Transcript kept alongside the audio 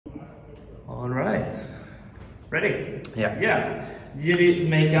All right. Ready? Yeah. Yeah. Jiri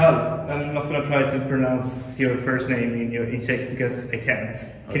Smejkal. I'm not going to try to pronounce your first name in Czech because I can't.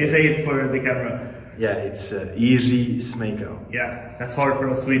 Can you say it for the camera? Yeah, it's Jiri Smejkal. Yeah, that's hard for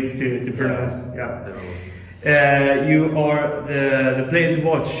us Swedes to pronounce. Yeah. No. You are the player to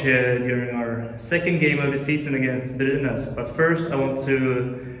watch during our second game of the season against Brynäs. But first, I want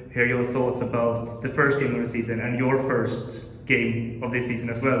to hear your thoughts about the first game of the season and your first game of this season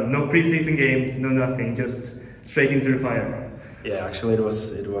as well. No preseason games, no nothing, just straight into the fire. Yeah, actually, it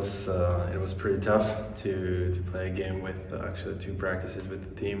was pretty tough to play a game with actually 2 practices with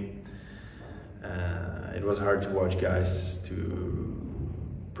the team. It was hard to watch guys to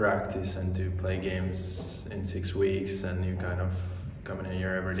practice and to play games in 6 weeks, and you kind of come in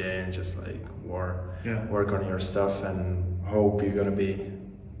here every day and just like work on your stuff and hope you're gonna be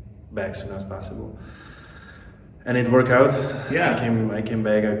back soon as possible. And it worked out. Yeah, I came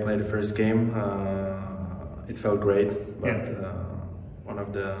back. I played the first game. It felt great, but one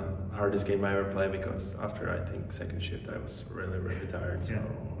of the hardest game I ever played, because after I think second shift I was really tired. So.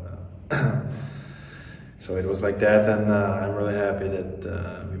 So it was like that, and I'm really happy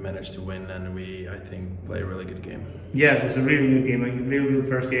that we managed to win, and I think, play a really good game. Yeah, it was a really good game, a really good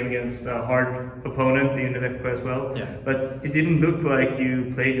first game against a hard opponent in the Växer as well. Yeah. But it didn't look like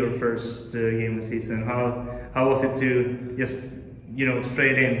you played your first game of the season. How was it to just,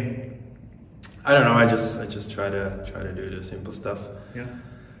 straight in? I don't know. I just try to do the simple stuff. Yeah.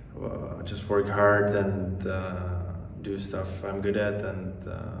 Just work hard and do stuff I'm good at, and.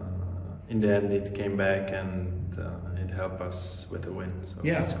 In the end, it came back and it helped us with the win, so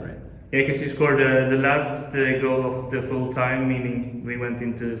that's great. Yeah, because you scored the last goal of the full time, meaning we went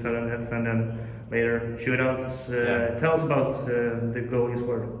into sudden death and then later shootouts. Tell us about the goal you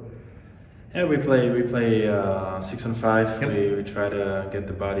scored. Yeah, we play 6-on-5. Yep. We try to get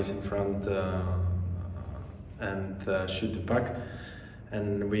the bodies in front and shoot the puck,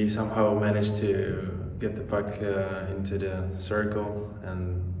 and we somehow managed to get the puck into the circle,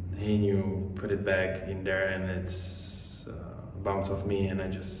 and he put it back in there, and it's bounce off me, and I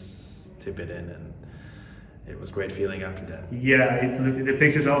just tip it in, and it was a great feeling after that. Yeah, the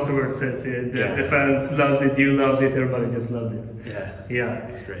pictures afterwards says the fans loved it, you loved it, everybody just loved it. Yeah,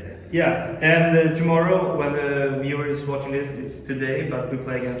 it's great. Yeah, and tomorrow, when the viewer is watching this, it's today, but we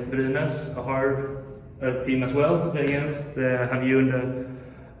play against Brynäs, a hard team as well to play against. Have you and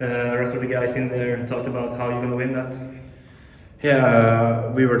the rest of the guys in there talked about how you're going to win that? Yeah,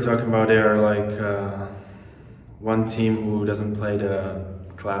 we were talking about they're like one team who doesn't play the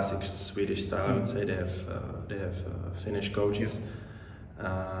classic Swedish style. I would say they have Finnish coaches.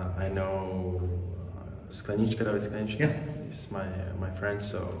 I know David. Yeah, he's my friend.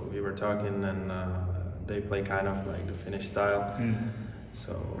 So we were talking, and they play kind of like the Finnish style.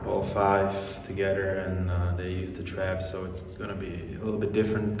 So all 5 together, and they use the trap. So it's gonna be a little bit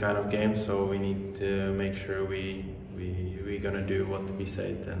different kind of game. So we need to make sure we're gonna do what we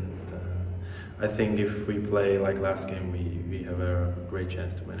said, and I think if we play like last game, we have a great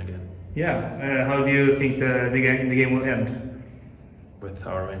chance to win again. Yeah. How do you think the game will end? With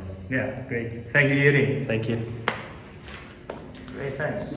our win. Yeah, great. Thank you, Jiri. Thank you. Great, thanks.